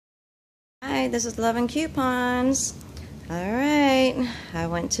Hi, this is Love and Coupons. Alright, I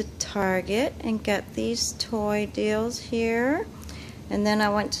went to Target and got these toy deals here. And then I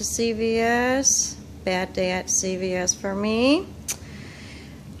went to CVS. Bad day at CVS for me.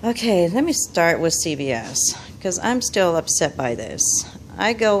 Okay, let me start with CVS because I'm still upset by this.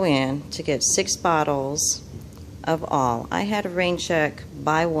 I go in to get 6 bottles of all. I had a rain check,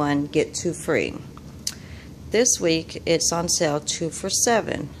 buy one, get 2 free. This week it's on sale 2 for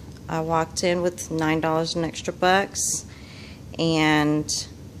 $7. I walked in with $9 in extra bucks and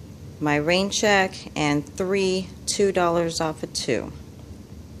my rain check and $2 off of 2.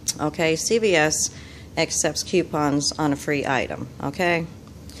 Okay, CVS accepts coupons on a free item. Okay,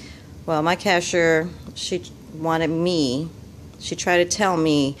 well, my cashier, she tried to tell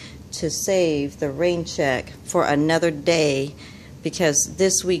me to save the rain check for another day because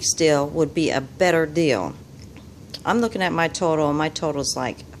this week's deal would be a better deal. I'm looking at my total, and my total's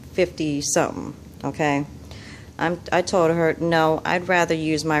like 50 something. Okay, I told her no, I'd rather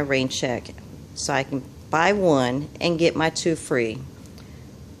use my rain check so I can buy one and get my 2 free.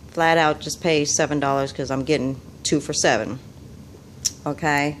 Flat out just pay $7 because I'm getting 2 for $7.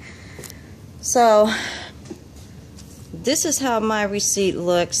 Okay, so this is how my receipt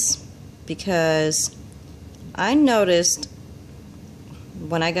looks because I noticed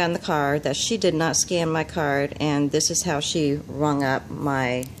when I got in the car that she did not scan my card, and this is how she rung up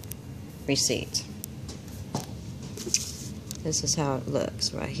my receipt. This is how it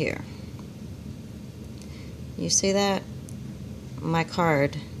looks right here. You see that? My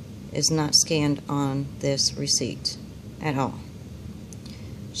card is not scanned on this receipt at all.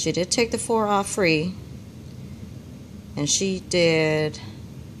 She did take the 4 off free, and she did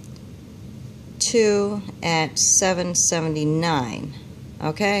 2 at $7.79.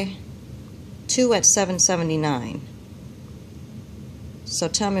 Okay, 2 at $7.79. So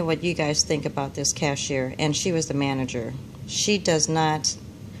tell me what you guys think about this cashier. And she was the manager. She does not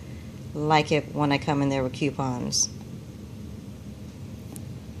like it when I come in there with coupons.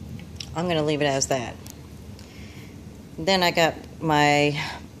 I'm gonna leave it as that. Then I got my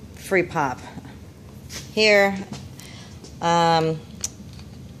free pop here.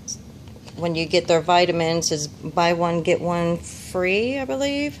 When you get their vitamins, is buy one get one free, I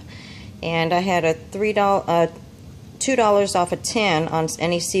believe. And I had a $2 off of 10 on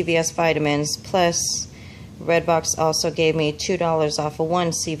any CVS vitamins, plus Redbox also gave me $2 off of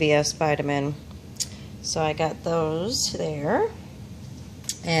 1 CVS vitamin. So I got those there.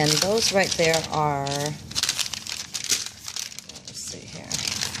 And those right there are, let's see here,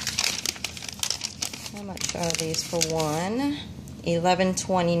 how much are these for one?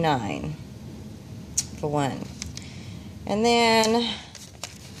 $11.29 for one. And then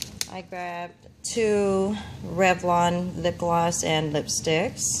I grabbed 2 Revlon lip gloss and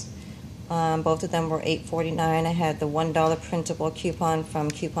lipsticks. Both of them were $8.49. I had the $1 printable coupon from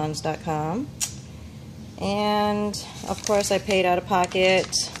coupons.com. And of course I paid out of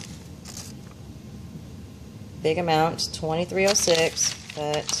pocket. Big amount, $23.06,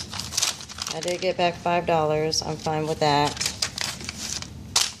 but I did get back $5. I'm fine with that.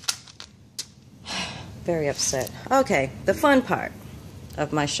 Very upset. Okay, the fun part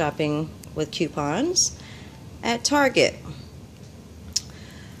of my shopping with coupons at Target.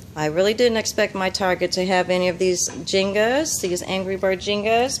 I really didn't expect my Target to have any of these Jengas, these Angry Bird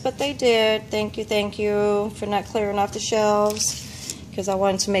Jengas, but they did. Thank you for not clearing off the shelves, because I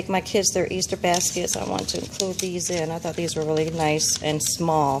wanted to make my kids their Easter baskets. I wanted to include these in. I thought these were really nice and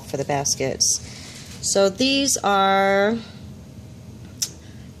small for the baskets. So these are,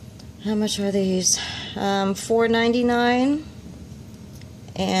 how much are these? $4.99.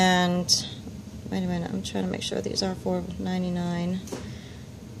 And wait a minute, I'm trying to make sure these are $4.99.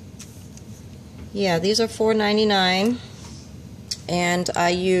 Yeah, these are $4.99, and I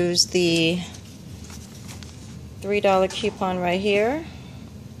use the $3 coupon right here.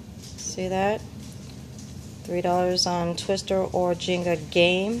 See that? $3 on Twister or Jenga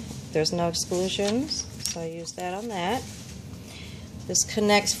game. There's no exclusions, so I use that on that. This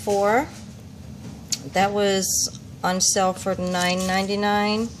Connect 4, that was on sale for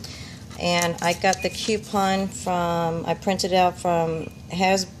 $9.99, and I got the coupon from, I printed out from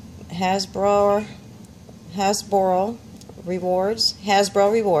Hasbro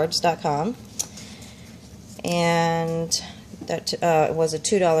Rewards.com, and that was a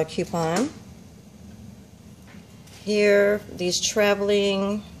 $2 coupon. Here, these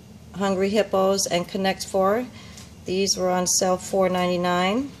Traveling Hungry Hippos and Connect 4, these were on sale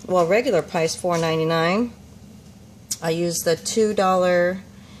 $4.99. Well, regular price $4.99. I used the $2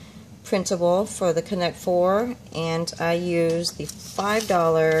 printable for the Connect 4, and I used the $5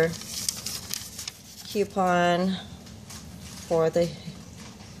 coupon for the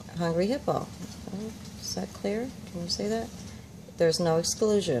Hungry Hippo. Is that clear? Can you say that? There's no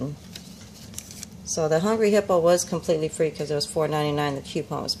exclusion. So the Hungry Hippo was completely free because it was $4.99. The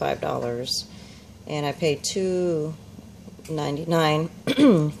coupon was $5, and I paid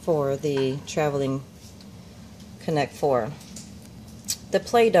 $2.99 for the Traveling Connect 4. The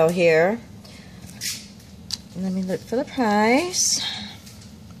Play-Doh here. Let me look for the price.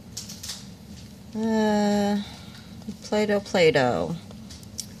 Play-Doh.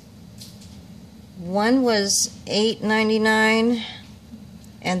 One was $8.99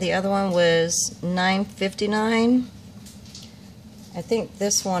 and the other one was $9.59. I think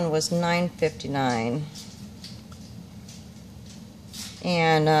this one was $9.59.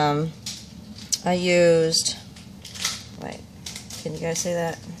 And I used, wait, can you guys see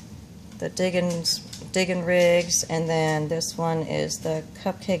that? The Diggin' Rigs, and then this one is the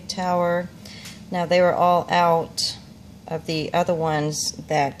Cupcake Tower. Now they were all out of the other ones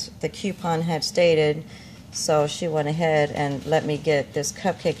that the coupon had stated, so she went ahead and let me get this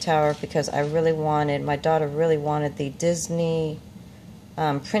Cupcake Tower because I really wanted, my daughter really wanted the Disney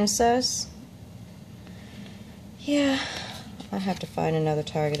Princess. Yeah, I have to find another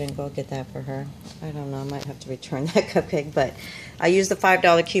Target and go get that for her. I don't know, I might have to return that cupcake, but I used the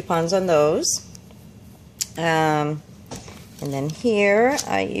 $5 coupons on those. And then here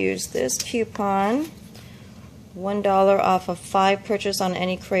I used this coupon, $1 off of 5 purchase on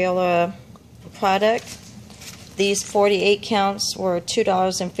any Crayola product. These 48 counts were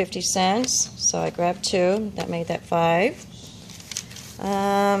 $2.50, so I grabbed 2. That made that 5.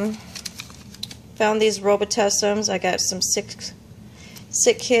 Found these Robitussin. I got some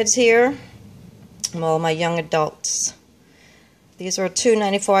sick kids here. Well, my young adults. These were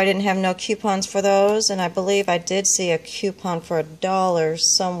 $2.94. I didn't have no coupons for those, and I believe I did see a coupon for $1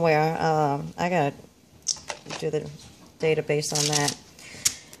 somewhere. I gotta do the database on that.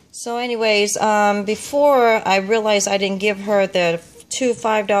 So anyways, before I realized I didn't give her the 2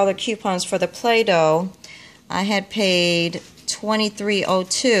 $5 coupons for the Play-Doh, I had paid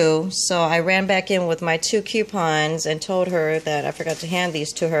 $23.02, so I ran back in with my 2 coupons and told her that I forgot to hand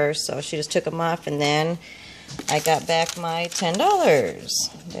these to her, so she just took them off, and then I got back my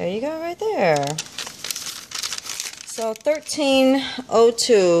 $10. There you go, right there. So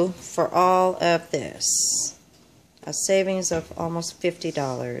 $13.02 for all of this. A savings of almost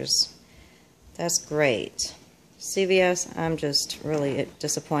 $50. That's great. CVS, I'm just really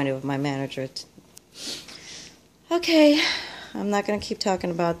disappointed with my manager. Okay, I'm not going to keep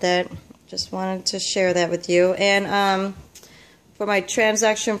talking about that. Just wanted to share that with you. And for my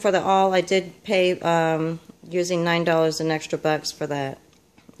transaction for the all, I did pay using $9 and extra bucks for that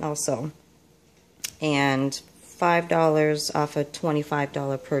also. And $5 off a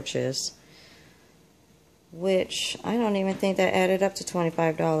 $25 purchase, which I don't even think that added up to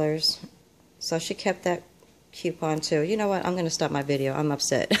 $25. So she kept that coupon too. You know what? I'm going to stop my video. I'm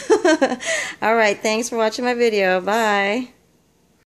upset. All right. Thanks for watching my video. Bye.